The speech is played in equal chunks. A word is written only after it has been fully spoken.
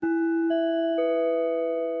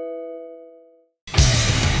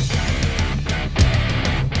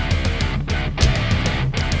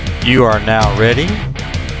You are now ready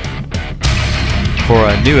for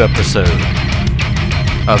a new episode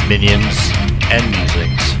of Minions and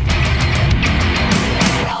Musings.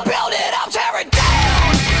 Build it up, tear it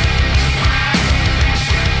down!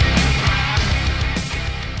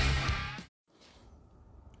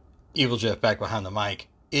 Evil Jeff back behind the mic.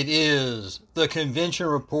 It is the convention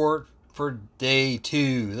report for day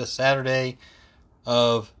 2, the Saturday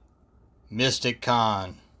of Mystic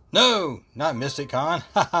Con. No, not Mystic Con.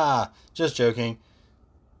 Haha, just joking.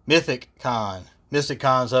 Mythic Con. Mystic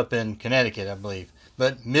Con's up in Connecticut, I believe.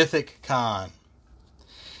 But Mythic Con.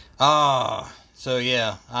 So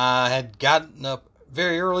yeah, I had gotten up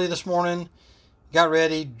very early this morning, got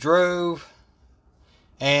ready, drove,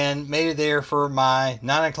 and made it there for my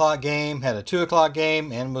 9 o'clock game, had a 2 o'clock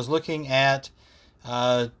game, and was looking at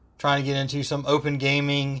trying to get into some open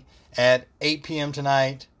gaming at 8 p.m.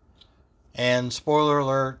 tonight. And spoiler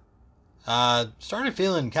alert, started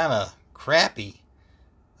feeling kind of crappy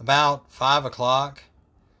about 5 o'clock.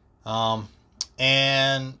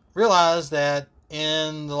 And realized that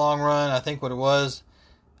in the long run, I think what it was,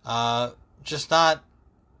 just not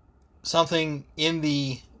something in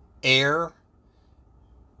the air,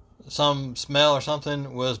 some smell or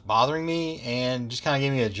something was bothering me and just kind of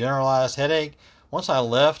gave me a generalized headache. Once I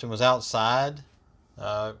left and was outside,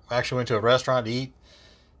 actually went to a restaurant to eat,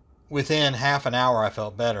 within half an hour I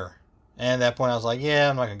felt better. And at that point I was like, yeah,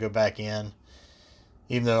 I'm not going to go back in.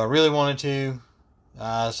 Even though I really wanted to.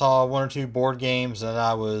 I saw 1 or 2 board games that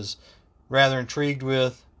I was rather intrigued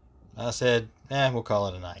with. I said, we'll call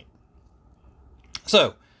it a night.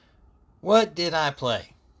 So, what did I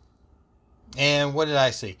play? And what did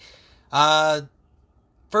I see?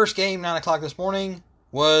 First game, 9 o'clock this morning,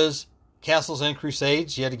 was Castles and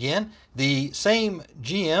Crusades, yet again. The same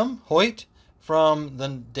GM, Hoyt, from the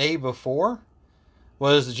day before,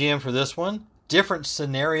 was the GM for this one. Different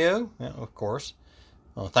scenario, of course.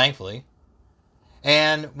 Well, thankfully.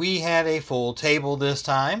 And we had a full table this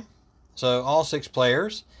time. So, all 6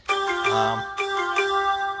 players. And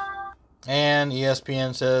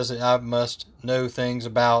ESPN says that I must know things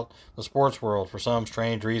about the sports world for some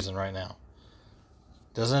strange reason right now.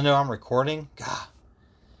 Doesn't it know I'm recording? God.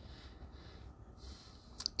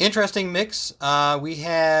 Interesting mix. We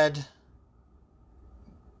had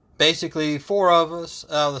basically 4 of us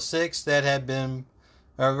out of the 6 that had been,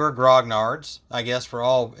 were grognards, I guess, for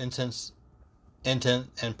all intent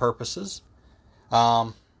and purposes.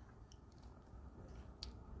 But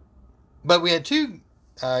we had 2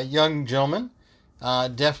 young gentlemen,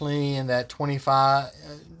 definitely in that 22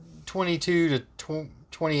 to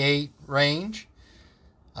 28 range.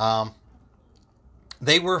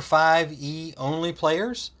 They were 5e only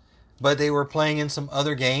players, but they were playing in some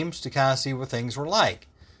other games to kind of see what things were like.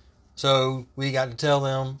 So we got to tell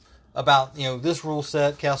them about, this rule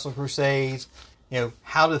set, Castle Crusades,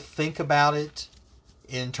 how to think about it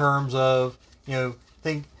in terms of, the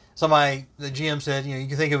GM said, you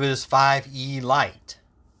can think of it as 5e light.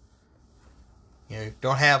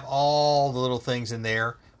 Don't have all the little things in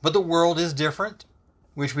there, but the world is different,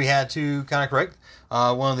 which we had to kind of correct.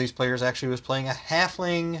 One of these players actually was playing a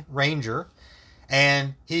halfling ranger,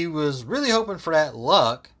 and he was really hoping for that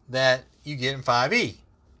luck that you get in 5e.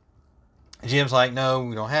 GM's like, no,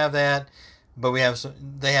 we don't have that, but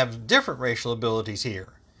they have different racial abilities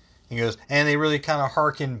here. He goes, and they really kind of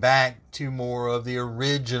harken back to more of the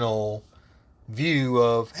original view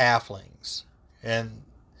of halflings and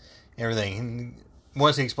everything. And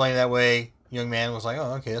once he explained it that way, young man was like,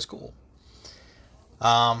 oh, okay, that's cool.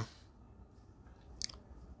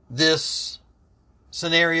 This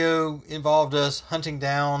scenario involved us hunting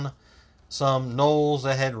down some gnolls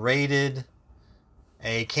that had raided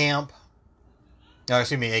a caravan.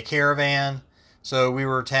 So we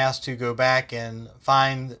were tasked to go back and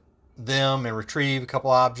find them and retrieve a couple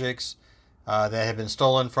objects that had been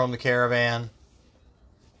stolen from the caravan.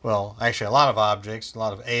 Well, actually a lot of objects, a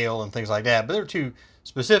lot of ale and things like that, but there were 2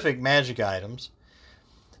 specific magic items.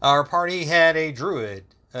 Our party had a druid,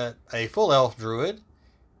 a full elf druid,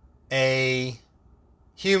 a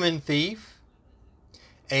human thief,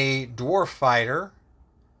 a dwarf fighter,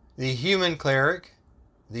 the human cleric,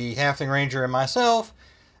 the halfling ranger, and myself,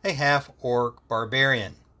 a half-orc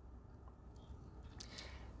barbarian.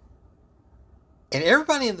 And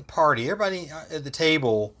everybody in the party, everybody at the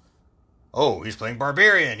table, oh, he's playing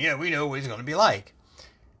barbarian. Yeah, we know what he's going to be like.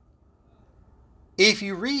 If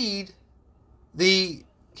you read the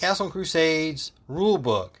Castle and Crusades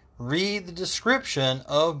rulebook, read the description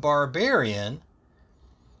of barbarian,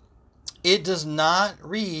 it does not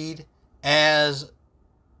read as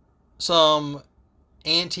some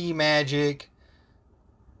anti-magic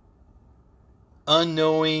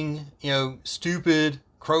unknowing, stupid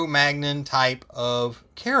Cro-Magnon type of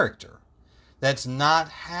character. That's not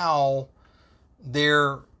how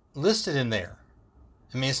they're listed in there.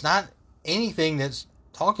 I mean, it's not anything that's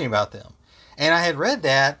talking about them. And I had read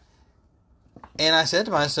that, and I said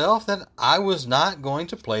to myself that I was not going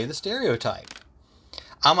to play the stereotype.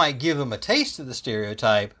 I might give them a taste of the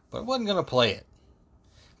stereotype, but I wasn't going to play it.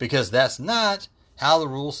 Because that's not how the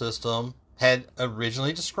rule system had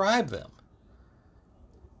originally described them.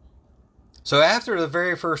 So after the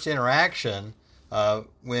very first interaction,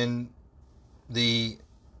 when the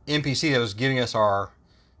NPC that was giving us our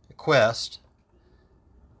quest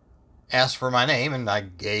asked for my name, and I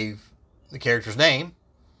gave the character's name,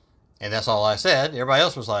 and that's all I said. Everybody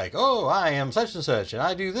else was like, oh, I am such and such, and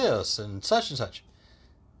I do this, and such.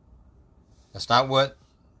 That's not what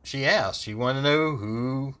she asked. She wanted to know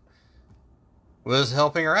who was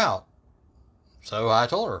helping her out. So I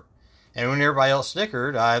told her. And when everybody else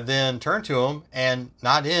snickered, I then turned to them, and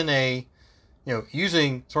not in a,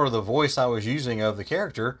 using sort of the voice I was using of the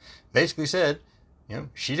character, basically said,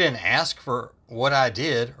 she didn't ask for what I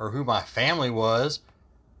did or who my family was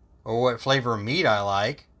or what flavor of meat I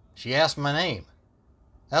like. She asked my name.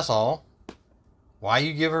 That's all. Why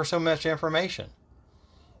you give her so much information?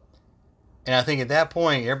 And I think at that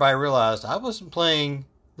point, everybody realized I wasn't playing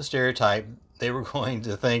the stereotype they were going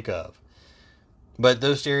to think of. But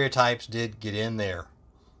those stereotypes did get in there.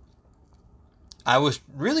 I was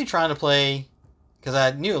really trying to play, because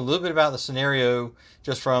I knew a little bit about the scenario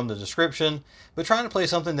just from the description, but trying to play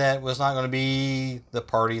something that was not going to be the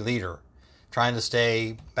party leader. Trying to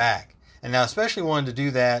stay back. And I especially wanted to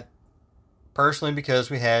do that personally because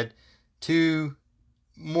we had two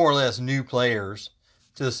more or less new players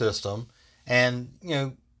to the system. And,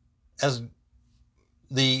 as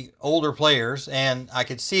the older players, and I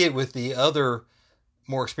could see it with the other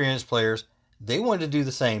more experienced players, they wanted to do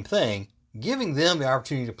the same thing, giving them the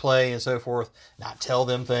opportunity to play and so forth, not tell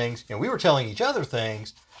them things. We were telling each other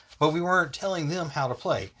things, but we weren't telling them how to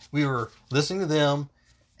play. We were listening to them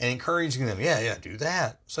and encouraging them, do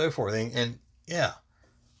that, so forth, and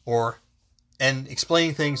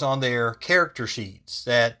explaining things on their character sheets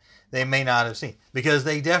that they may not have seen, because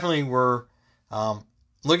they definitely were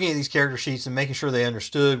looking at these character sheets and making sure they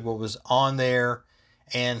understood what was on there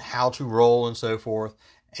and how to roll and so forth.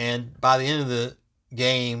 And by the end of the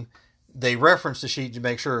game, they referenced the sheet to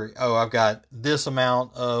make sure, I've got this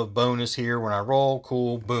amount of bonus here when I roll,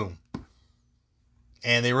 cool, boom.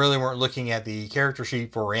 And they really weren't looking at the character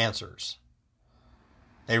sheet for answers.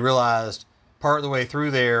 They realized part of the way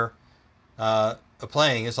through there of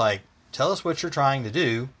playing, it's like, tell us what you're trying to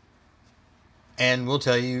do, and we'll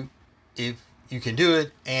tell you if you can do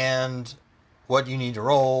it and what you need to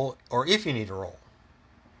roll, or if you need to roll.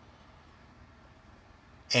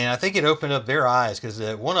 And I think it opened up their eyes, because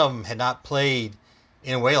one of them had not played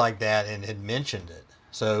in a way like that and had mentioned it.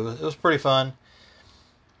 So it was pretty fun.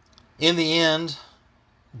 In the end,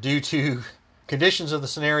 due to conditions of the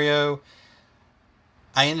scenario,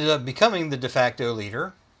 I ended up becoming the de facto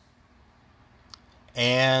leader.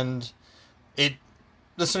 And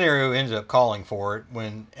the scenario ended up calling for it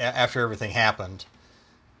after everything happened.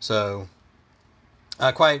 So,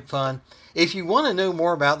 quite fun. If you want to know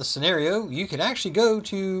more about the scenario, you can actually go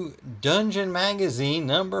to Dungeon Magazine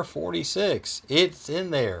number 46. It's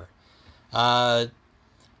in there. To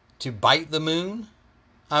Bite the Moon,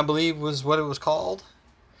 I believe was what it was called.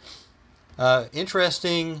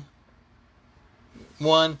 Interesting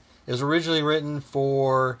one. It was originally written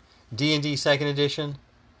for D&D 2nd edition.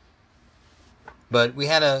 But we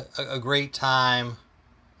had a great time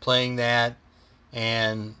playing that,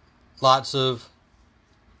 and lots of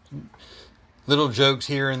little jokes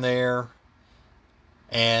here and there.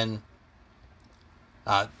 And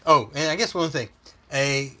and I guess one thing,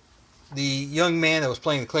 the young man that was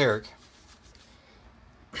playing the cleric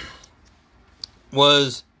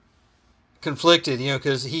was conflicted,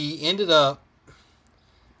 because he ended up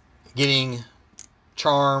getting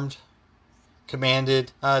charmed,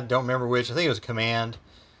 commanded, I don't remember which, I think it was a command,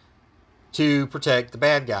 to protect the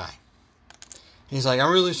bad guy. He's like, I'm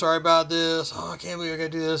really sorry about this. I can't believe I gotta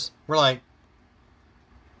do this. We're like,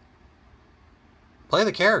 play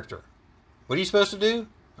the character. What are you supposed to do?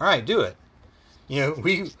 All right, do it.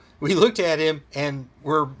 We looked at him, and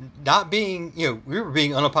we're not being, we were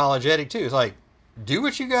being unapologetic too. It's like, do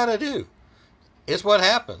what you gotta do. It's what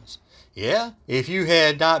happens. Yeah, if you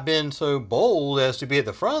had not been so bold as to be at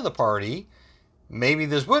the front of the party, maybe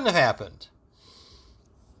this wouldn't have happened.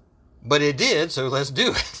 But it did, so let's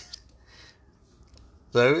do it.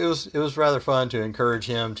 So it was rather fun to encourage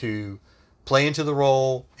him to play into the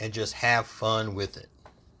role and just have fun with it.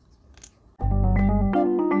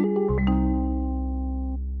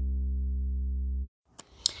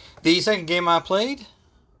 The second game I played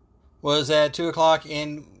was at 2 o'clock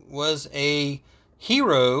and was a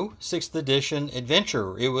Hero 6th edition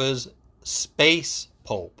adventure. It was Space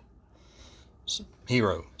Pulp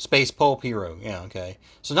Hero. Space Pulp Hero. Yeah, okay.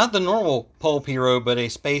 So not the normal Pulp Hero, but a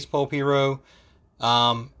Space Pulp Hero.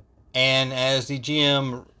 And as the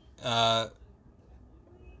GM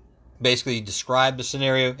basically described the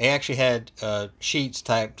scenario, he actually had sheets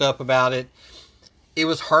typed up about it. It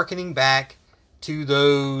was hearkening back to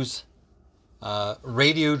those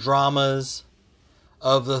radio dramas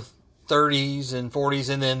of the 30s and 40s,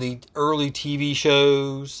 and then the early TV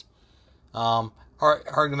shows.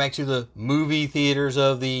 Harking back to the movie theaters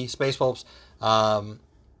of the Space Pulps.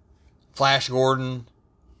 Flash Gordon.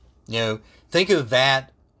 Think of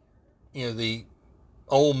that. The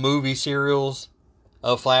old movie serials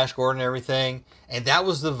of Flash Gordon and everything. And that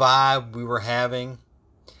was the vibe we were having.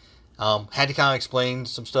 Had to kind of explain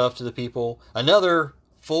some stuff to the people. Another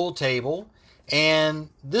full table. And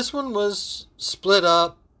this one was split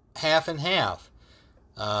up half and half.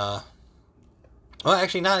 Well,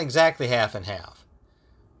 actually, not exactly half and half.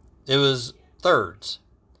 It was thirds.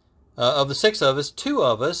 Of the 6 of us, 2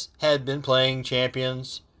 of us had been playing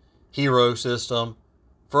Champions Hero System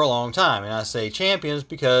for a long time. And I say Champions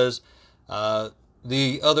because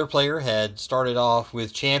the other player had started off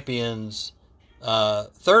with Champions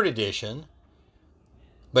 3rd edition,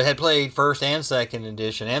 but had played 1st and 2nd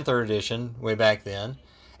edition and 3rd edition way back then.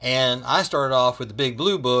 And I started off with the Big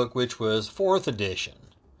Blue Book, which was 4th edition.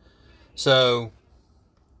 So,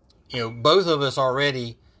 both of us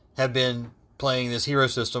already have been playing this hero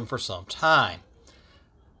system for some time.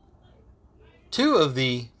 2 of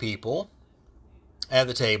the people at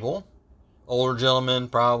the table, older gentlemen,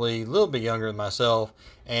 probably a little bit younger than myself,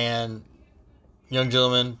 and young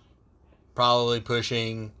gentlemen, probably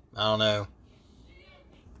pushing, I don't know,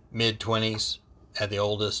 mid-20s at the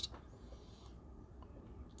oldest.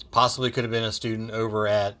 Possibly could have been a student over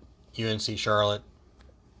at UNC Charlotte.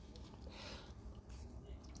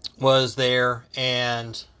 Was there,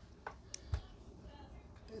 and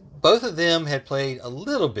both of them had played a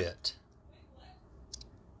little bit,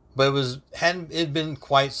 but it'd been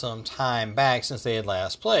quite some time back since they had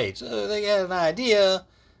last played. So they had an idea,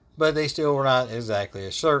 but they still were not exactly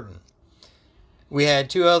as certain. We had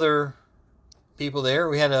 2 other people there.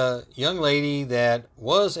 We had a young lady that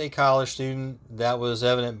was a college student. That was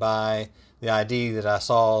evident by the ID that I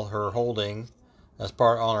saw her holding as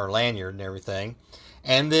part on her lanyard and everything.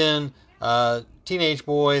 And then a teenage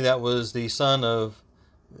boy that was the son of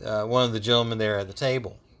one of the gentlemen there at the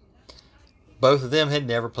table. Both of them had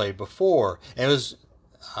never played before. And it was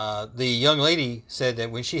the young lady said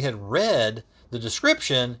that when she had read the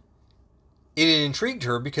description, it had intrigued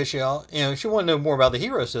her because she wanted to know more about the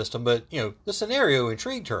hero system, but the scenario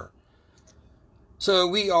intrigued her. So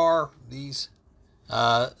we are these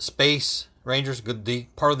space rangers,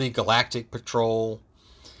 part of the Galactic Patrol,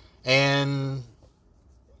 and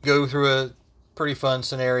go through a pretty fun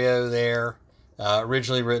scenario there.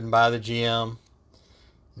 Originally written by the GM.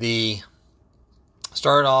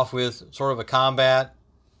 Started off with sort of a combat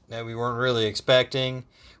that we weren't really expecting.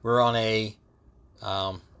 We're on a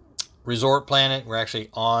resort planet. We're actually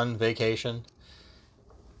on vacation.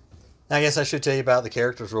 I guess I should tell you about the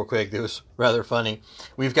characters real quick. It was rather funny.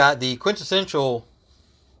 We've got the quintessential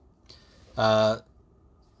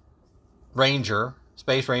Ranger,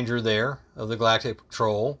 Space Ranger there of the Galactic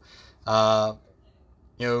Patrol.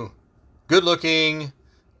 Good looking,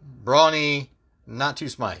 brawny, not too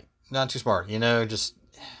smart. Just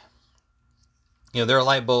there are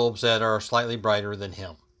light bulbs that are slightly brighter than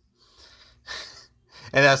him.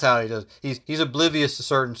 And that's how he does. He's oblivious to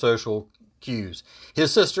certain social cues.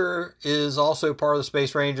 His sister is also part of the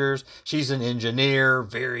Space Rangers. She's an engineer,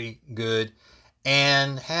 very good,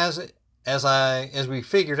 and has, as we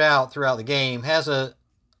figured out throughout the game, has a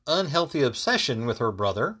unhealthy obsession with her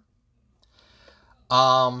brother.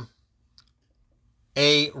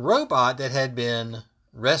 A robot that had been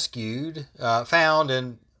rescued, found,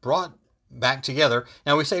 and brought back together.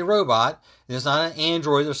 Now we say robot. It's not an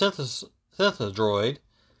android or synthedroid.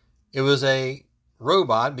 It was a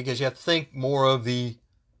robot because you have to think more of the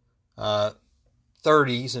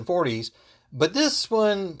 30s and 40s. But this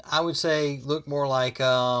one, I would say, looked more like,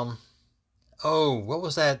 what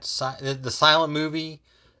was that? The silent movie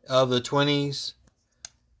of the 20s.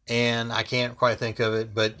 And I can't quite think of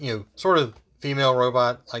it, but, sort of female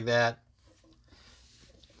robot like that.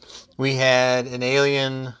 We had an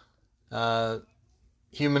alien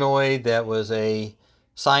humanoid that was a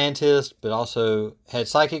scientist, but also had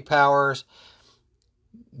psychic powers.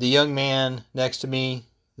 The young man next to me,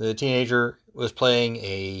 the teenager, was playing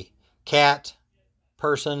a cat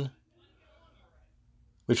person,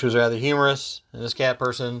 which was rather humorous, and this cat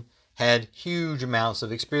person had huge amounts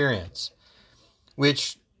of experience,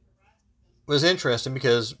 which was interesting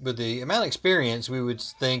because with the amount of experience, we would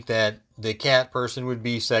think that the cat person would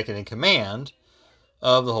be second in command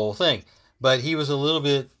of the whole thing. But he was a little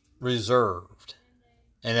bit reserved,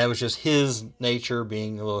 and that was just his nature,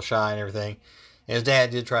 being a little shy and everything. And his dad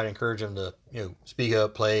did try to encourage him to, speak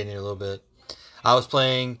up, play a little bit. I was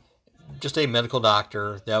playing just a medical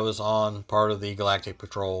doctor that was on part of the Galactic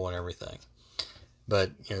Patrol and everything.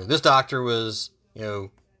 But, this doctor was,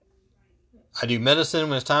 I do medicine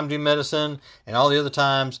when it's time to do medicine, and all the other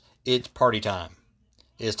times, it's party time.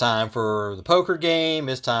 It's time for the poker game,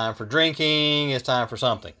 it's time for drinking, it's time for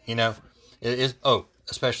something, It is,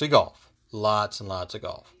 especially golf. Lots and lots of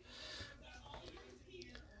golf.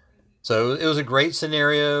 So it was a great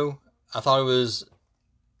scenario. I thought it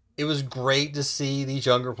was great to see these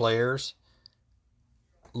younger players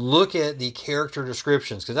look at the character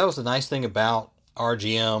descriptions, because that was the nice thing about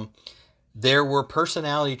RGM. There were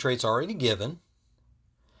personality traits already given,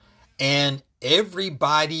 and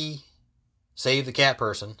everybody, save the cat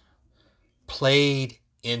person, played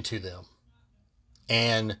into them.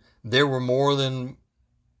 And there were more than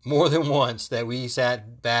once that we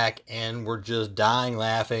sat back and were just dying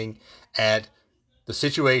laughing at the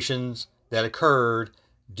situations that occurred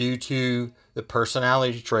due to the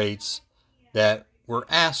personality traits that were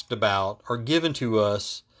asked about or given to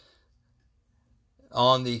us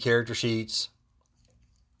on the character sheets.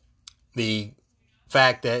 The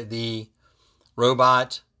fact that the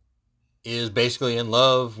robot is basically in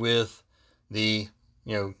love with the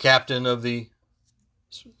captain of the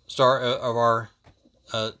star of our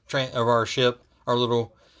ship, our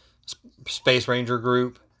little Space Ranger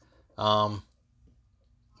group,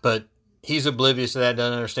 but he's oblivious to that,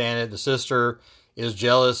 doesn't understand it. The sister is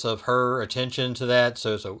jealous of her attention to that,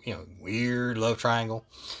 so it's a weird love triangle.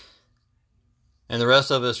 And the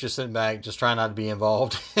rest of us just sitting back, just trying not to be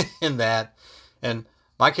involved in that. And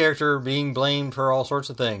my character being blamed for all sorts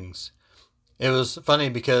of things. It was funny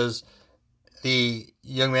because the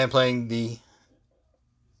young man playing the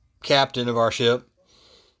captain of our ship,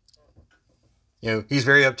 he's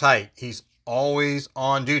very uptight. He's always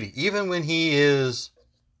on duty. Even when he is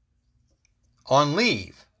on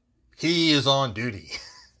leave, he is on duty.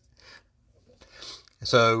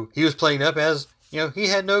 So he was playing up as, he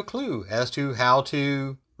had no clue as to how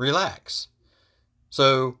to relax.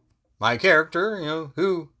 So my character,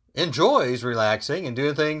 who enjoys relaxing and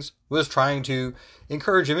doing things, was trying to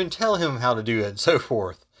encourage him and tell him how to do it and so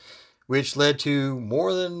forth, which led to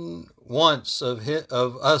more than once of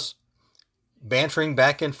us bantering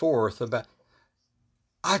back and forth about,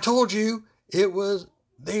 I told you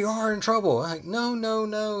they are in trouble. Like,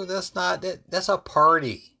 no, that's not that. That's a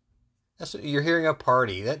party. You're hearing a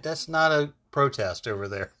party. That's not a protest over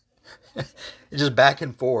there. It's just back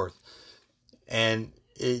and forth. And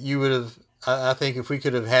you would have, I think if we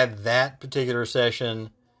could have had that particular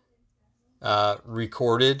session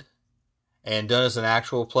recorded and done as an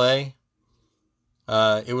actual play,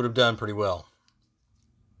 it would have done pretty well.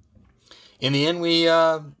 In the end, we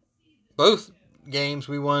both games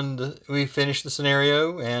we won. We finished the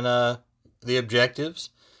scenario and the objectives.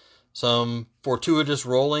 Some fortuitous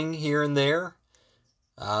rolling here and there,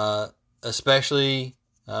 especially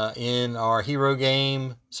in our hero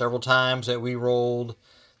game. Several times that we rolled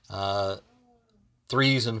 3s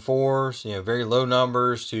and 4s, very low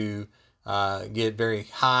numbers to get very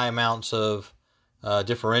high amounts of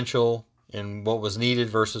differential in what was needed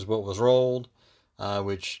versus what was rolled,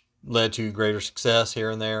 which led to greater success here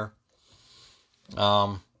and there.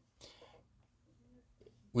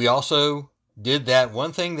 We also did that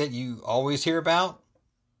one thing that you always hear about.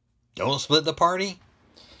 Don't split the party.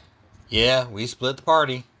 Yeah, we split the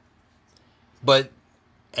party. But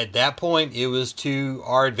at that point, it was to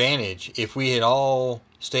our advantage. If we had all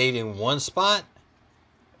stayed in one spot,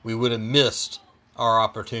 we would have missed our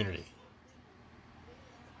opportunity.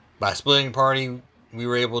 By splitting the party, we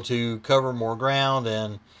were able to cover more ground,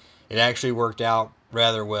 and it actually worked out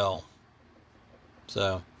rather well.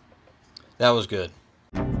 So, that was good.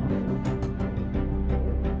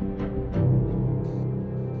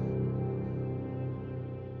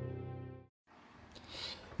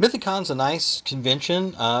 Mythicon's a nice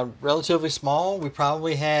convention, relatively small. We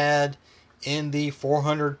probably had in the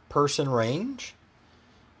 400 person range.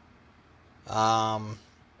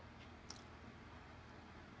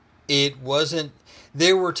 It wasn't.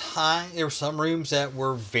 There were some rooms that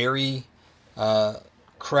were very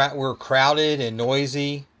were crowded and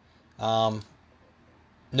noisy. No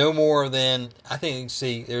more than, I think,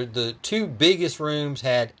 the two biggest rooms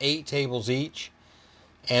had 8 tables each.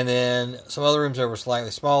 And then some other rooms that were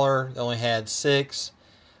slightly smaller, they only had 6.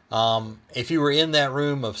 If you were in that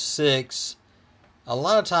room of 6, a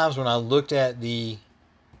lot of times when I looked at the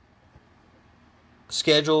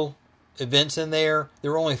schedule events in there,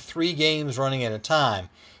 there were only 3 games running at a time.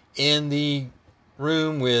 In the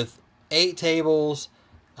room with 8 tables,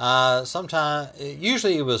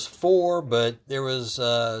 usually it was 4, but there was,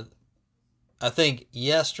 I think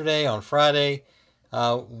yesterday on Friday,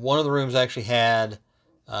 one of the rooms actually had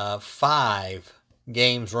 5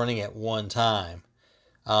 games running at one time.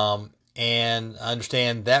 And I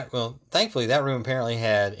understand that, well, thankfully that room apparently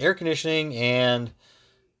had air conditioning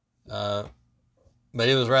but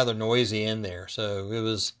it was rather noisy in there. So it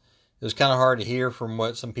was kind of hard to hear from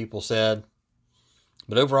what some people said.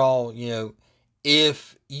 But overall,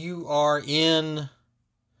 if you are in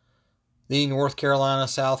the North Carolina,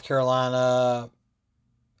 South Carolina,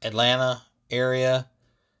 Atlanta area,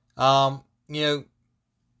 if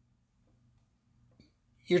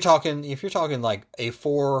you're talking like a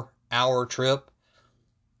 4-hour trip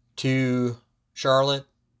to Charlotte,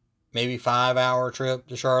 maybe 5-hour trip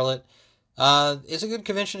to Charlotte, it's a good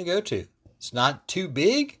convention to go to. It's not too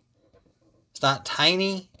big. It's not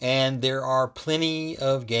tiny. And there are plenty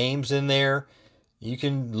of games in there. You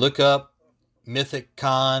can look up Mythic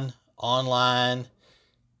Con online.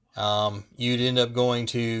 You'd end up going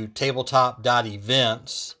to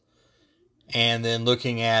tabletop.events and then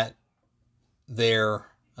looking at their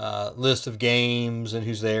list of games and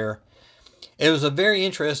who's there. It was a very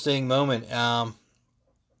interesting moment.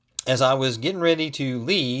 As I was getting ready to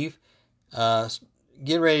leave,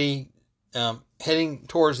 heading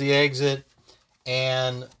towards the exit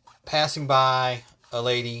and passing by a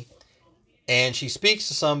lady, and she speaks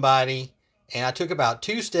to somebody, and I took about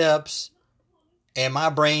 2 steps, and my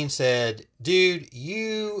brain said, dude,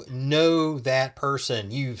 you know that person.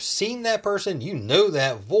 You've seen that person. You know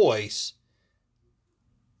that voice.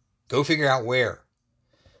 Go figure out where.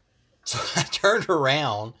 So I turned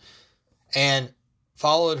around and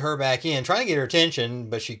followed her back in, trying to get her attention,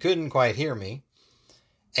 but she couldn't quite hear me,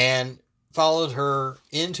 and followed her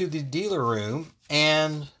into the dealer room.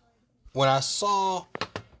 And when I saw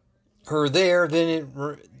her there,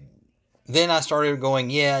 then I started going,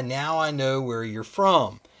 yeah, now I know where you're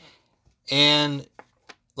from. And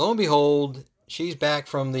lo and behold, she's back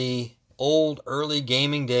from the old early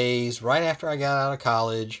gaming days, right after I got out of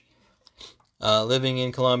college, living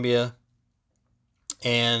in Columbia.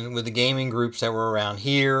 And with the gaming groups that were around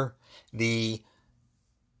here, the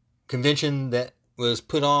convention that was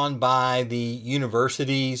put on by the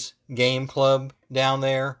university's game club down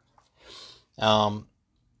there,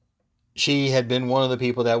 she had been one of the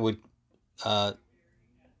people that would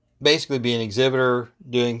basically be an exhibitor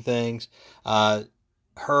doing things.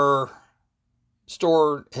 Her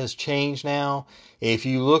store has changed now. If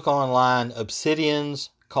you look online, Obsidian's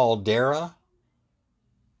Caldera,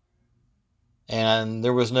 and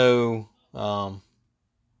there was no, and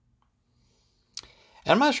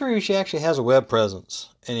I'm not sure if she actually has a web presence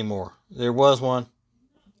anymore. There was one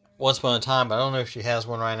once upon a time, but I don't know if she has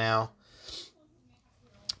one right now.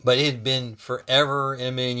 But it had been forever and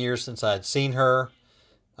a million years since I'd seen her.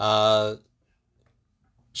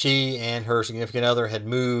 She and her significant other had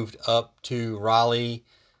moved up to Raleigh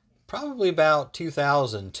probably about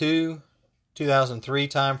 2002, 2003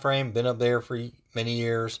 time frame. Been up there for many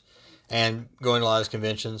years and going to a lot of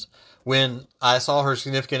conventions. When I saw her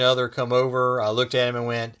significant other come over, I looked at him and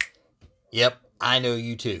went, yep, I know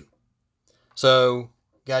you too. So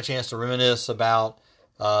got a chance to reminisce about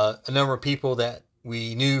a number of people that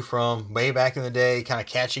we knew from way back in the day, kind of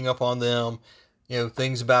catching up on them,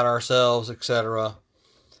 things about ourselves, etc.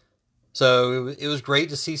 So it was great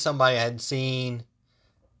to see somebody I had seen,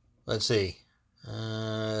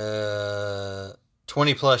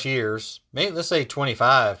 20 plus years, maybe let's say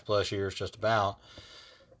 25 plus years just about,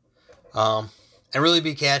 and really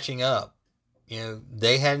be catching up.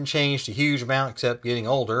 They hadn't changed a huge amount except getting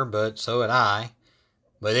older, but so had I.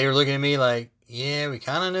 But they were looking at me like, yeah, we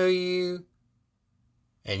kind of know you,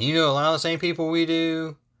 and you know a lot of the same people we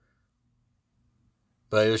do.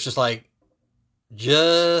 But it was just like,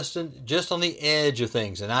 just on the edge of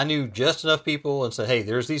things. And I knew just enough people and said, hey,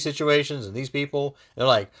 there's these situations and these people. They're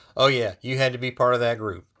like, oh yeah, you had to be part of that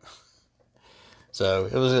group. So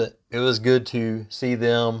it was good to see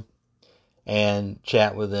them and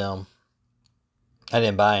chat with them. I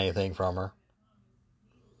didn't buy anything from her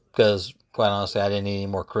because, quite honestly, I didn't need any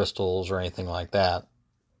more crystals or anything like that.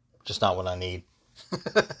 Just not what I need.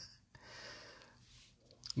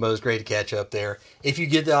 But it was great to catch up there. If you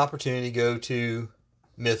get the opportunity, go to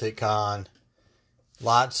Mythic Con.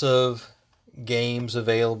 Lots of games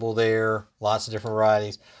available there, lots of different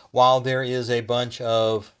varieties. While there is a bunch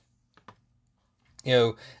of,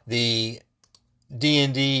 the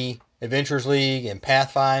D&D Adventurers League and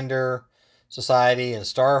Pathfinder Society and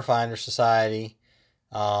Starfinder Society,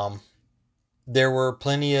 there were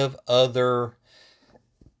plenty of other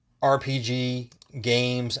RPG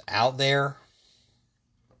games out there.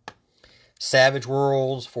 Savage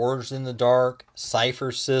Worlds, Forged in the Dark,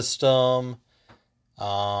 Cypher System.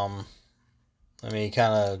 Let me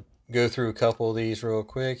kind of go through a couple of these real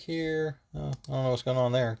quick here. I don't know what's going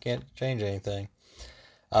on there. Can't change anything.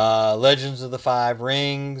 Legends of the Five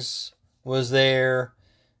Rings was there.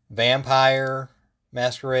 Vampire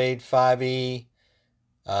Masquerade 5e.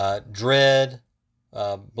 Dread.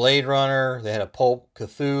 Blade Runner. They had a Pulp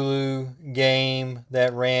Cthulhu game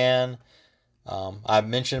that ran. I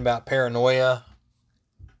mentioned about Paranoia.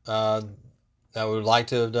 I would like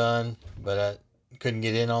to have done, but I couldn't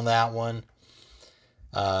get in on that one.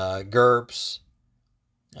 GURPS.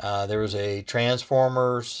 There was a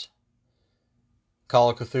Transformers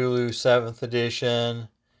Call of Cthulhu 7th edition.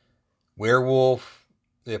 Werewolf,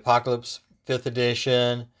 the Apocalypse 5th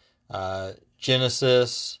edition.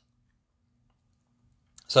 Genesis.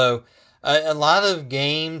 So, a lot of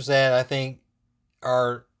games that I think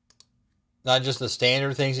are not just the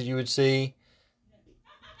standard things that you would see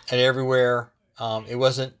and everywhere. It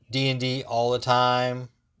wasn't D&D all the time.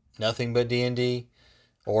 Nothing but D&D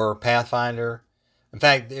or Pathfinder. In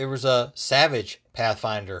fact, there was a Savage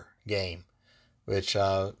Pathfinder game, which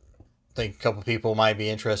I think a couple people might be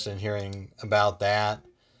interested in hearing about that.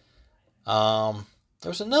 There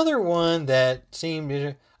was another one that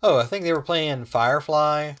seemed... Oh, I think they were playing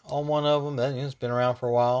Firefly on one of them. That's been around for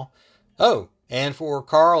a while. Oh, and for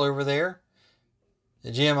Carl over there, the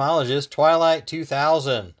Gemologist, Twilight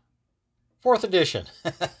 2000, 4th edition.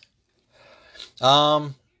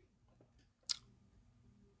 John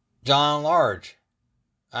Large,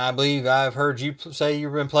 I believe I've heard you say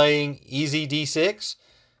you've been playing Easy D6.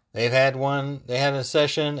 They had a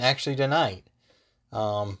session actually tonight.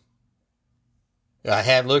 I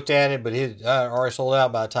had looked at it, but it already sold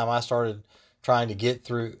out by the time I started trying to get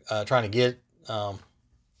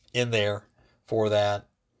in there for that.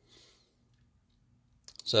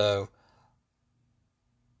 So,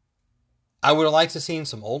 I would have liked to have seen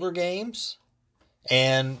some older games,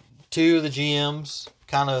 and two of the GMs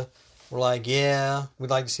kind of were like, yeah,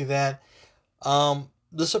 we'd like to see that.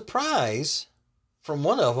 The surprise from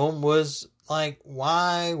one of them was like,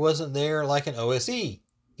 why wasn't there like an OSE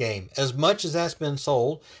game? As much as that's been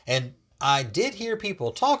sold, and I did hear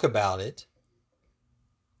people talk about it,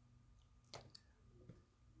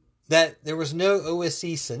 that there was no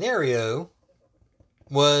OSE scenario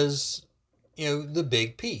was, the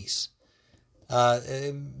big piece.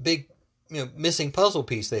 Big, missing puzzle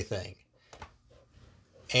piece, they think.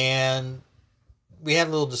 And we had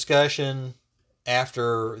a little discussion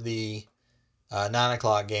after the 9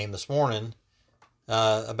 o'clock game this morning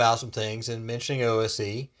about some things and mentioning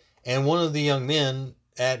OSE. And one of the young men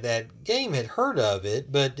at that game had heard of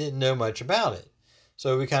it, but didn't know much about it.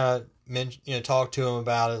 So we kind of talked to him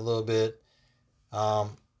about it a little bit. And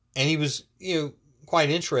he was, quite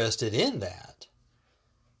interested in that.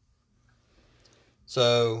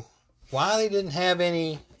 So why they didn't have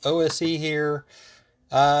any OSE here,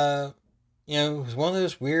 it was one of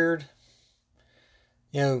those weird,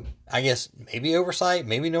 I guess maybe oversight,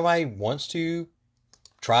 maybe nobody wants to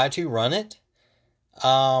try to run it.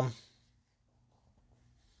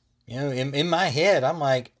 In my head, I'm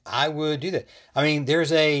like, I would do that. I mean,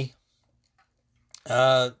 there's a,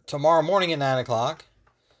 tomorrow morning at 9 o'clock,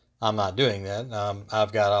 I'm not doing that.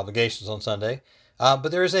 I've got obligations on Sunday. But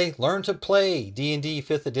there's a Learn to Play D&D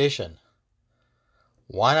 5th edition.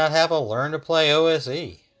 Why not have a Learn to Play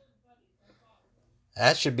OSE?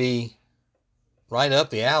 That should be right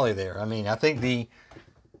up the alley there. I mean, I think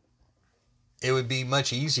it would be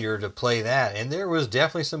much easier to play that. And there was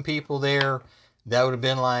definitely some people there that would have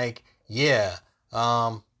been like, yeah,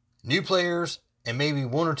 new players and maybe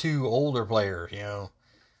one or two older players,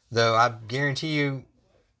 Though I guarantee you,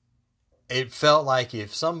 it felt like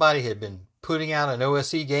if somebody had been putting out an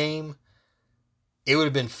OSE game, it would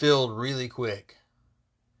have been filled really quick.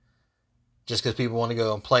 Just because people want to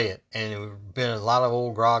go and play it. And it would have been a lot of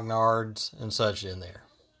old grognards and such in there.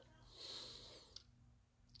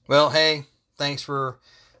 Well, hey, thanks for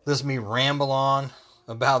listening to me ramble on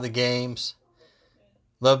about the games.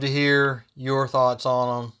 Love to hear your thoughts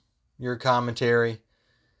on them, your commentary.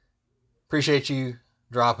 Appreciate you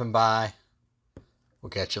dropping by. We'll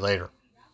catch you later.